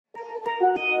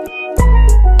What's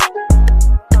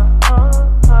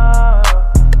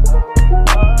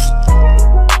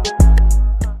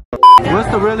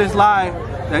the realest lie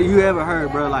that you ever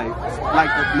heard, bro? Like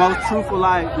the most truthful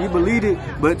lie. You believed it,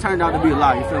 but it turned out to be a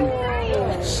lie. You feel me?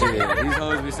 Shit, these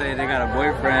hoes be saying they got a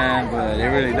boyfriend, but they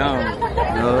really don't.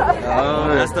 No.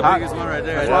 Oh, that's the biggest one right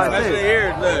there. Especially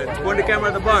here. Look, point the camera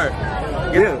at the bar.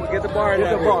 Get the bar.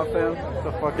 Get the bar, fam.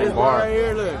 The fucking This bar right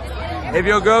here, look. If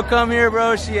your girl come here,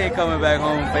 bro, she ain't coming back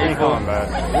home. She ain't coming back.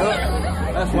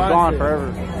 That's gone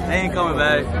forever. They ain't coming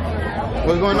back.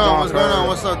 What's going on? What's going on?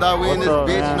 What's up, dog? We in this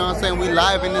bitch, you know what I'm saying? We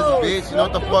live in this bitch, you know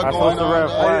what the fuck going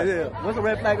on? What's a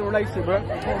red flag in a relationship, bro?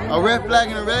 A red flag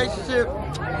in a relationship?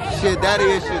 Shit,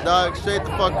 daddy issues, dog. Straight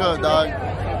the fuck up, dog.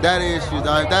 Daddy issues,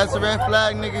 dog. If that's a red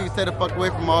flag, nigga, you stay the fuck away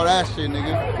from all that shit,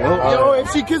 nigga. Yo, if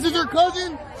she kisses your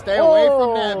cousin, stay away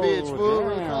from that bitch,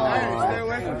 fool.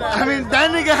 I mean,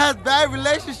 that nigga has bad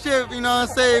relationship, you know what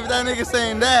I'm saying? If that nigga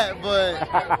saying that, but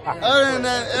other than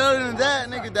that,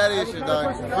 nigga, daddy issues,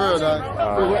 dog. For real, dog.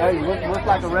 What's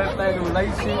like a red flag in a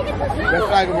relationship? Red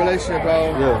flag in a relationship,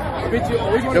 bro.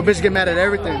 Yeah. Your bitch get mad at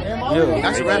everything. Yeah.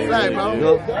 That's a red flag, bro.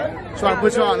 Yeah. She wanna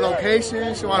put you on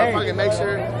location. She wanna fucking make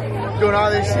sure doing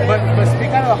all this shit. But speak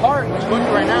out of the heart. What you going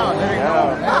through right now? Let her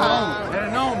know. Let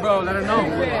her know, bro. Let her know.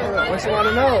 What you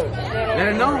wanna know? Let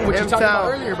her know what you talked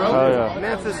about earlier, bro. Oh, yeah.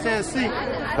 Memphis, Tennessee.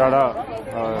 Shout out.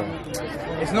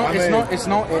 It's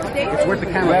worth the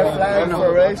camera. Red flag for a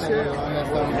relationship.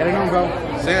 Let her know, bro.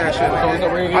 Say that shit.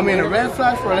 I mean, a red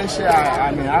flag for a relationship.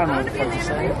 I mean, I don't know what the fuck to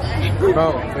say,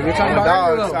 Bro, you're talking about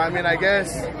dogs. So, I mean, I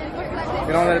guess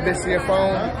you don't let a bitch see your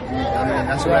phone. I mean,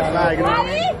 that's a red flag. You know what I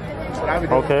mean? That's what I be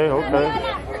doing. Okay.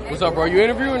 What's up, bro? You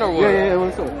interviewing or what? Yeah,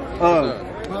 what's up?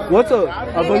 What's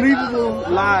a believable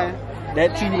lie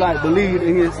that you like believed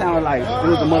and it sounded like it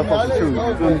was the motherfucking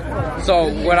truth? So,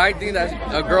 what I think that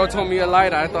a girl told me a lie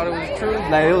that I thought it was true?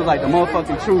 Like it was like the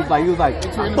motherfucking truth. Like you was like,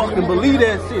 I fucking believe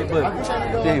that shit, but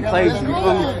they ain't played you. You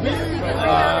feel me?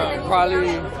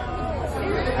 Probably.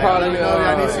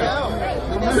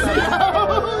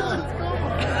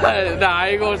 Nah, I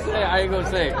ain't gonna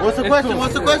say. What's the question?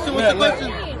 What's the question?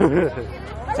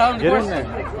 Tell him the question.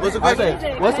 What's the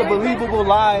question? What's a believable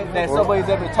lie that somebody's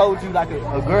ever told you, like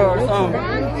a girl or something,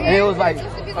 and it was like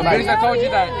A bitch that told you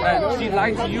that she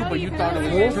lied to you, but you thought it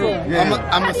was true. yeah.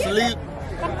 I'm asleep.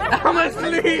 I'm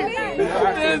asleep.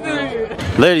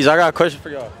 Ladies, I got a question for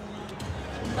y'all.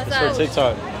 What's It's for up?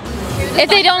 TikTok. If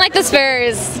they don't like the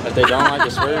Spurs. If they don't like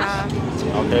the Spurs? Yeah.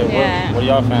 Okay, Yeah. what are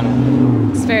y'all fan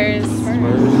of? Spurs.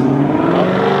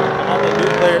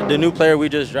 The new player we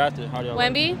just drafted. How do y'all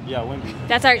like? Wemby? Yeah, Wemby.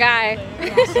 That's our guy.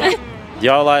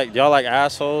 Y'all like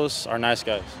assholes or nice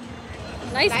guys?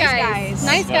 Nice guys.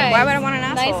 Nice guys. Why would I want an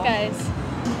asshole? Nice guys.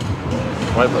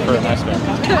 Why do you prefer a nice guy?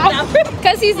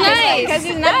 Because he's nice. Because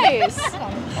he's nice.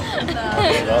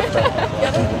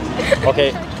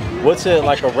 Okay, what's it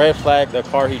like a red flag the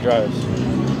car he drives?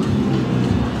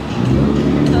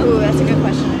 Ooh, that's a good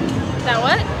question. That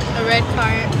what? A red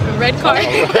car. A red car. A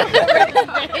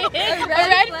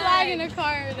red flag in a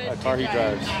car. A car he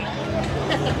drives.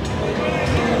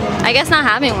 I guess not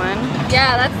having one.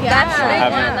 Yeah, that's the big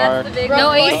Having one. a car. That's the big one.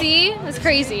 No AC. That's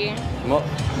crazy.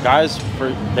 Guys,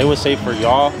 they would say for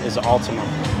y'all is Altima.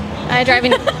 I drive a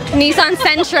Nissan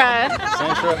Sentra.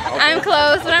 Sentra? Okay. I'm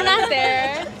close, but I'm not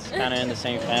there. It's kind of in the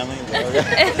same family.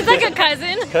 It's like a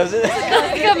cousin. Cousin?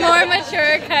 Like a more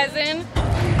mature cousin.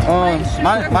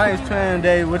 My name's Tran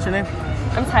Dave. What's your name?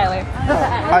 I'm Tyler.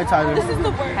 Hi, Tyler. This is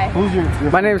the word. Who's your?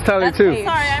 My name's Tyler too.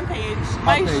 Sorry, I'm Paige.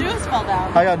 My shoes fell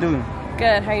down. How y'all doing?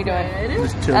 Good. How you doing?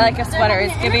 Just chilling. I like your sweater.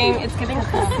 It's giving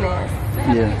Christmas.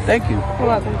 Yeah, thank you. You're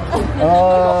welcome.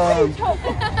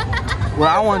 Well,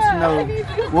 I want to know,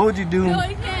 what would you do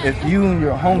if you and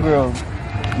your homegirl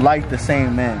liked the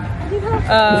same man?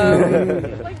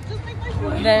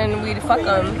 Then we'd fuck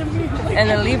them and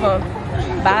then leave them.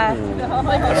 Bye.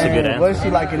 That's a good answer. What is she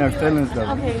like in her feelings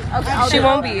though? She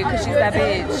won't be because she's that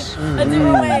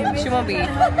bitch. She won't be.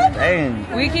 Dang.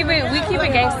 We keep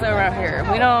it gangster around here.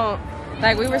 We don't.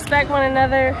 Like, we respect one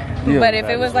another, but if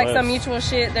it was like some mutual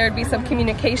shit, there'd be some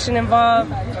communication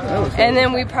involved, and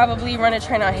then we probably run a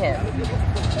train on him.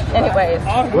 Anyways.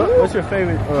 What's your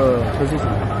favorite position?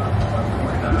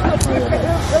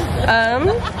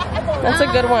 That's a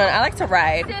good one. I like to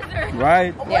ride.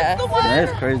 Ride? Yeah.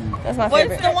 That's crazy. That's my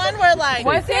favorite. What's the one where like?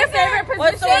 What's your favorite position?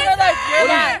 What's the one where like you're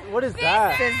like? What is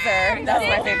that? Scissor. That's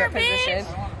my favorite position.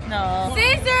 No.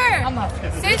 Scissor!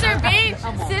 Scissor, bitch!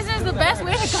 Scissor's the best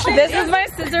way to go. This is my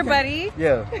scissor buddy.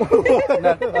 Yeah.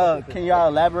 Now, can y'all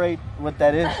elaborate what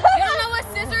that is? You don't know what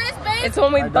scissor is, babe? It's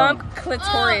when we bump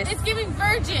clitoris. It's giving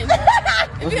virgin.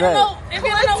 If you don't know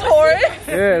Taurus.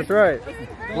 Yeah, that's right.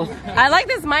 I like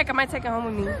this mic. I might take it home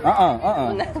with me.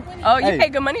 Oh, you Hey. pay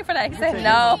good money for that? He said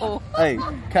no. Hey,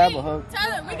 cab a hug.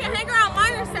 Tyler, we can hang around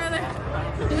minors, Tyler.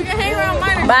 We can hang around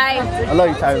minors. Bye. I love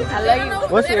you, Tyler. I love you.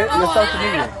 What's your social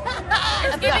media?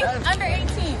 It's getting under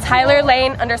 18. Tyler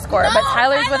Lane _, but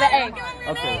Tyler's with an A.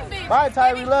 Okay. Bye,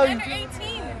 Tyler. We love you. Under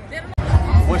 18.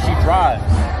 What she drives?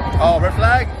 Oh, red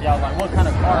flag? Yeah, like what kind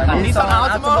of car? Nissan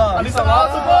Altima. Nissan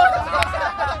Altima.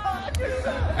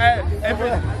 Hey,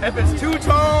 if it's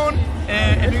two-tone,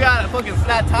 and if you got a fucking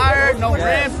flat tire, no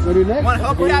rims, one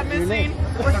hubcap missing,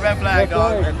 it's a red flag,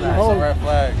 dog. It's a red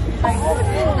flag. The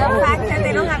fact that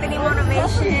they don't have any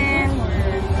motivation.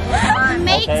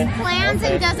 Makes plans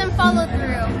and doesn't follow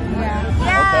through.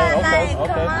 Yeah, Okay.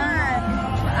 come on.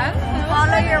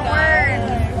 Follow your word.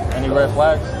 Any red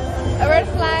flags? A red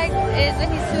flag is if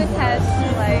he's too attached to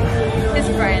like his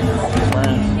friends.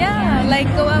 Friends. Yeah, like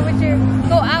go out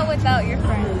without your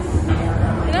friends. You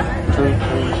know? True.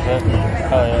 Respect.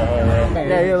 Oh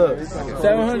yeah. Yeah, look.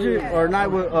 700 or a night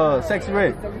with Sexy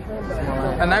Red.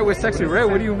 A night with Sexy Red?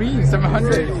 What do you mean?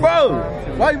 700? Bro,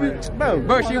 why you be,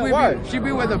 Bro, she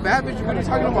be with a bad bitch. What are you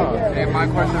talking about? Hey, my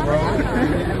question, bro.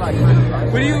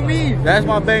 What do you mean? That's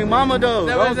my bang mama though.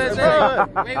 Wait,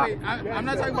 I'm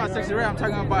not talking about Sexy Red. I'm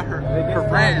talking about her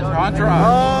friends, her entourage.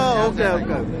 Oh, okay.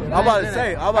 I'm about to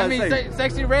say.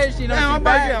 Sexy Red, she knows Damn, she's I'm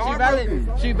about to bad. get heartbroken.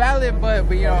 She valid, but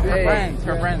you know, her friends.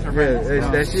 Yeah,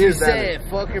 that she She is said,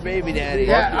 fuck your baby daddy.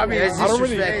 Yeah, I mean, that's I don't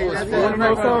really-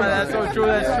 disrespectful. That's so true.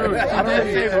 That's true. I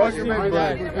didn't say fuck your baby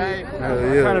daddy.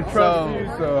 kind of trust you,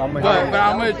 so I'm But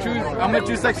I'm gonna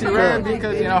choose Sexy Red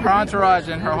because you know her entourage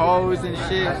and her hoes and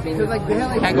shit.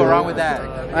 Can't go wrong with that.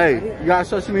 Hey, you got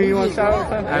social media you want to shout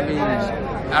out? I mean,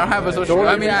 I don't have a social.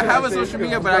 I mean, I have a social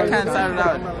media, but I can't shout it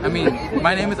out. I mean,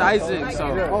 my name is Isaac, so.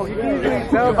 Yeah,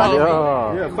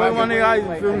 put one nigga eyes,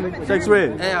 you feel me? Sexy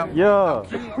Red. Yeah.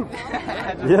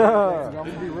 Yeah.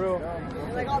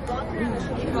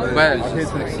 But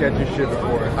Sketchy shit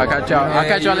before. I'll catch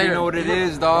y'all You later. know what it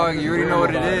is, dog. You already know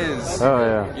what it is. Oh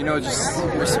yeah. You know, just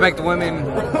respect women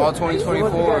all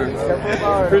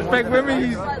 2024. Respect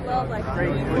women,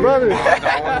 brother.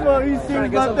 Come on, you serious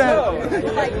about that?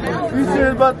 You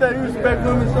serious about that? You respect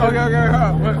women? So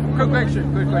Okay. Quick question.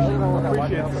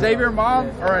 Save your mom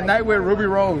or a night with Ruby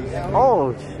Rose?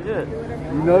 Oh shit.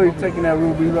 you know he's taking that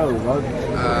Ruby Rose.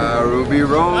 Ruby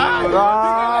Rose.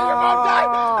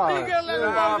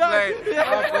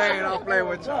 I'll play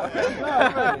with y'all.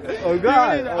 Oh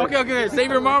God. Okay.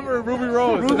 Save your mom or Ruby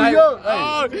Rose? Ruby Tonight- Rose.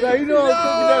 Oh, Yeah, you know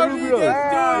I'm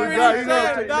taking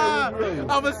that Ruby Rose.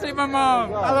 I'm I'm gonna save my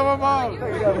mom. I love my mom.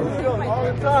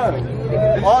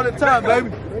 all the time, baby.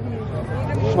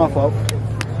 My fault.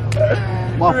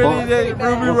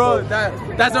 Ruby Rose. That's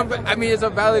it's a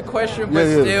valid question, but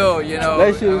still, you know,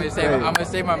 I'm gonna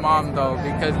save my mom though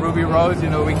because Ruby Rose, you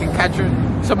know, we can catch her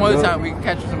some other time.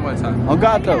 On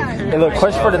God though. Hey, look,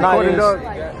 question for the night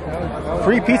is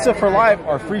free pizza for life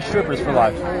or free strippers for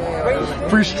life?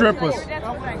 Free strippers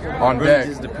on Really deck.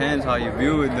 just depends how you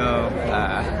view it though.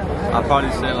 I'll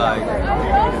probably say like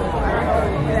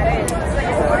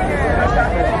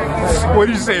What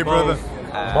do you say, brother?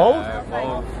 Both?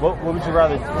 What would you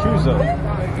rather choose though? I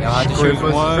have to choose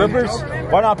one. Strippers?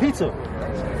 Why not pizza?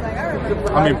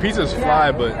 I mean, pizza's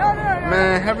fly, but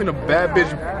man, having a bad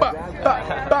bitch,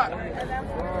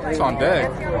 it's on deck.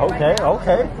 Okay. I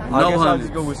guess I'll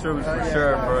just go with service for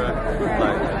sure, bro.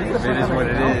 Like, it is what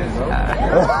it is.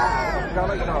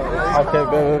 Okay,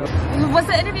 baby. What's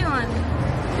the interview on?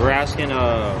 We're asking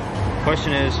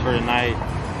question is for tonight.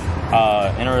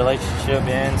 In a relationship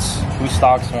ends, who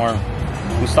stalks more,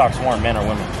 men or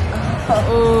women?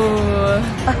 Ooh.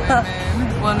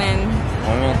 Woman.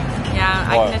 Women? Yeah,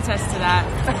 Why? I can attest to that.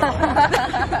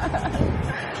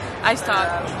 I stalk.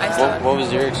 What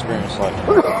was your experience like?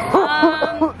 I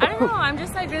don't know. I'm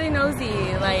just like really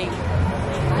nosy. Like,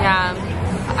 yeah.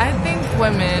 I think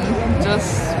women. I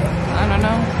don't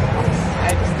know.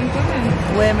 I just think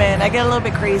women. I get a little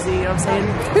bit crazy, you know what I'm saying?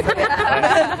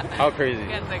 How crazy?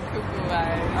 Get the cuckoo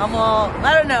vibe.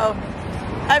 I don't know.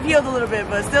 I've healed a little bit,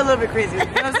 but still a little bit crazy. You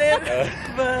know what I'm saying?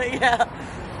 But yeah,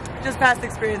 just past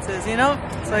experiences, you know?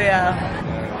 So yeah.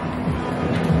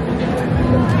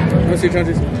 What's your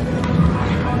chances?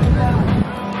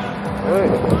 Hey,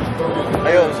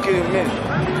 yo, just give me a minute.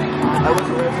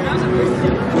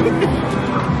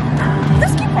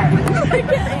 Just keep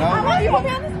on. Why you put me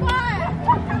on the spot?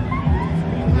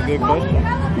 That's a good question.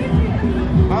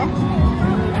 Huh?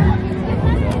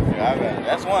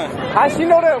 That's one. How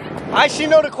she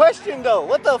know the question though?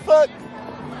 What the fuck?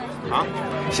 Huh?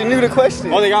 She knew the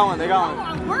question. Oh, they got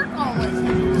one. Work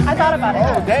always. I I thought about it.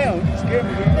 Oh, damn. You scared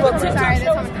me. Sorry, this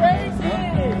one's crazy.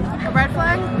 A red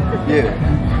flag? Yeah.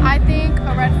 I think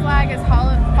a red flag is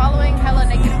following hella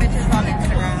naked bitches on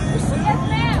Instagram.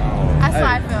 That's how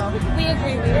I feel. We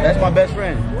agree. That's my best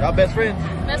friend. Y'all best friends?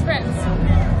 Best friends.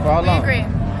 For how We long? agree.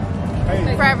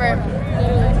 Forever.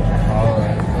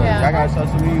 Yeah. I got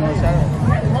social media. You want to shout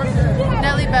out?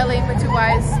 Nelly Belly for 2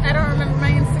 eyes. I don't remember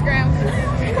my Instagram.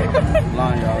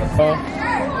 Lying, y'all.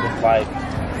 It's like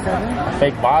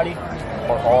fake body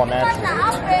or all natural.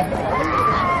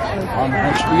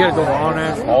 You gotta go all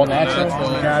natural. All natural.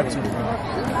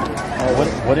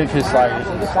 What if it's like?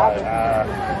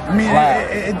 I mean,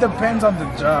 it depends on the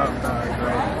job, dog.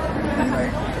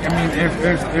 Like, I mean,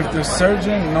 if the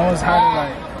surgeon knows how to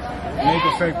like make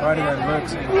a fake body that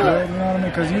looks good, you know what I mean?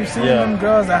 Because you've seen them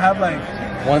girls that have like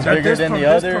one's bigger than the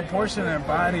other, disproportionate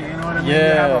body, you know what I mean?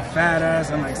 They have a fat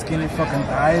ass and like skinny fucking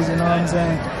thighs, you know what I'm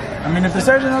saying? I mean, if the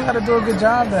surgeon knows how to do a good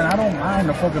job, then I don't mind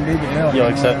the fucking baby L. You'll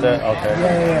accept that? Okay.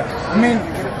 Yeah. I mean,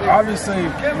 obviously,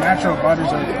 natural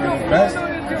bodies are the best,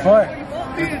 but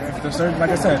if the surgeon, like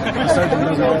I said, if the surgeon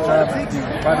does a good job,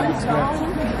 the body looks good.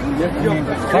 I mean,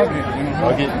 fuck it, you know.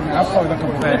 Okay. I fucked a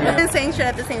couple bad And saying shit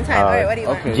at the same time. Alright, what do you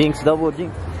want? Jinx, double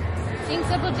jinx. Jinx,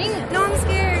 double jinx. No, I'm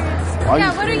scared.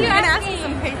 Yeah, what are you asking?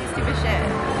 Some crazy, stupid shit.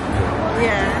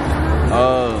 Yeah.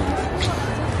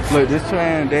 Look, this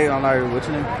twin date on like, what's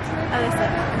your name? Alyssa.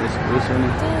 What's your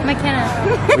name? McKenna.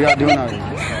 What y'all doing out here?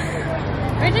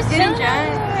 We're just Getting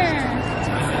chilling.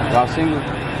 Y'all single?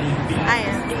 I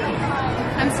am.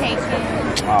 I'm taken.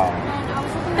 Oh.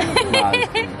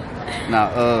 Nah,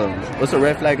 what's a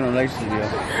red flag in a relationship, yo?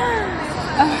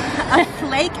 A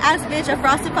flake ass bitch, a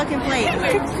frosted fucking flake.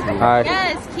 Alright.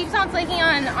 Yes, keeps on flaking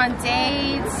on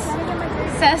dates.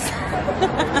 Says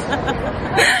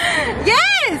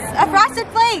yes, a frosted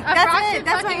flake. That's it.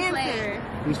 That's my answer.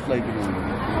 Who's flaking on you?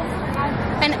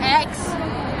 An ex.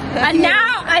 A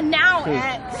now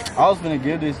ex. I was gonna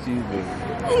give this to you, but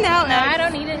No, I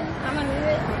don't need it. I don't need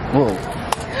it. whoa.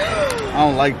 I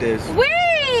don't like this.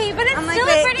 Wait, but it's I'm still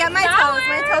like, a pretty get my flower. toes.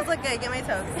 My toes look good. Get my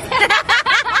toes.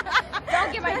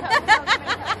 Don't get my toes. Don't get my toes.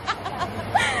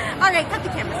 Alright, cut the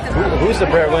cameras. Who's the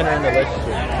breadwinner in the relationship?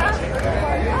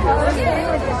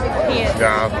 He is.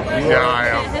 Yeah, I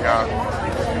am.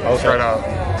 Yeah. Okay. Straight up.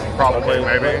 Probably,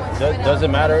 maybe. Does it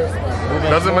matter?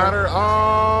 Does it matter?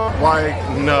 Like,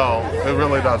 no, it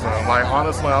really doesn't. Like,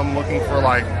 honestly, I'm looking for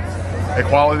like a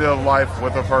quality of life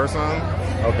with a person.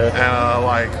 Okay. And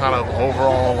like kind of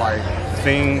overall like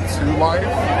theme to life.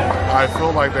 I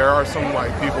feel like there are some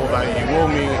like people that you will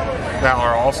meet that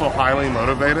are also highly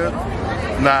motivated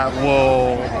that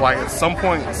will like at some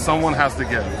point someone has to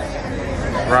give,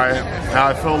 right? And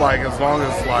I feel like as long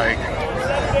as like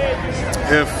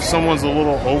if someone's a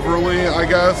little overly, I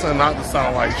guess, and not to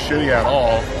sound like shitty at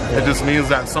all, it just means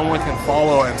that someone can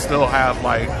follow and still have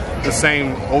like the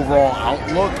same overall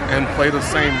outlook and play the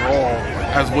same role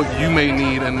as what you may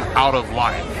need and out of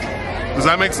life. Does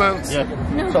that make sense? Yeah.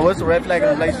 So what's the red flag in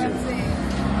a relationship?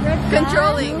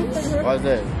 Controlling. Why is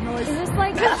that? Is this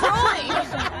like Controlling.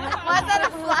 Why is that a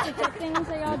flag? things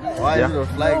that y'all do? Why is it a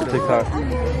flag though? TikTok.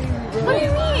 What do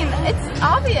you mean? It's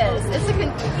obvious. It's a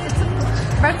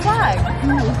red flag.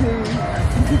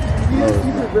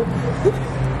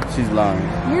 She's lying.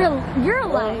 You're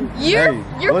lying.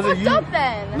 You're was it fucked you? up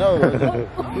then. No,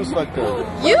 who's fucked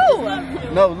up? You.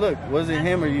 No, look, was it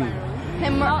him or you?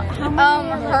 Him.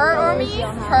 Her or me? I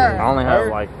Her. only have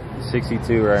like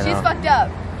 62 right She's now. fucked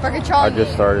up for controlling I just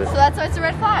me. started. So that's why it's a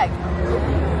red flag.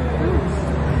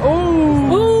 Ooh.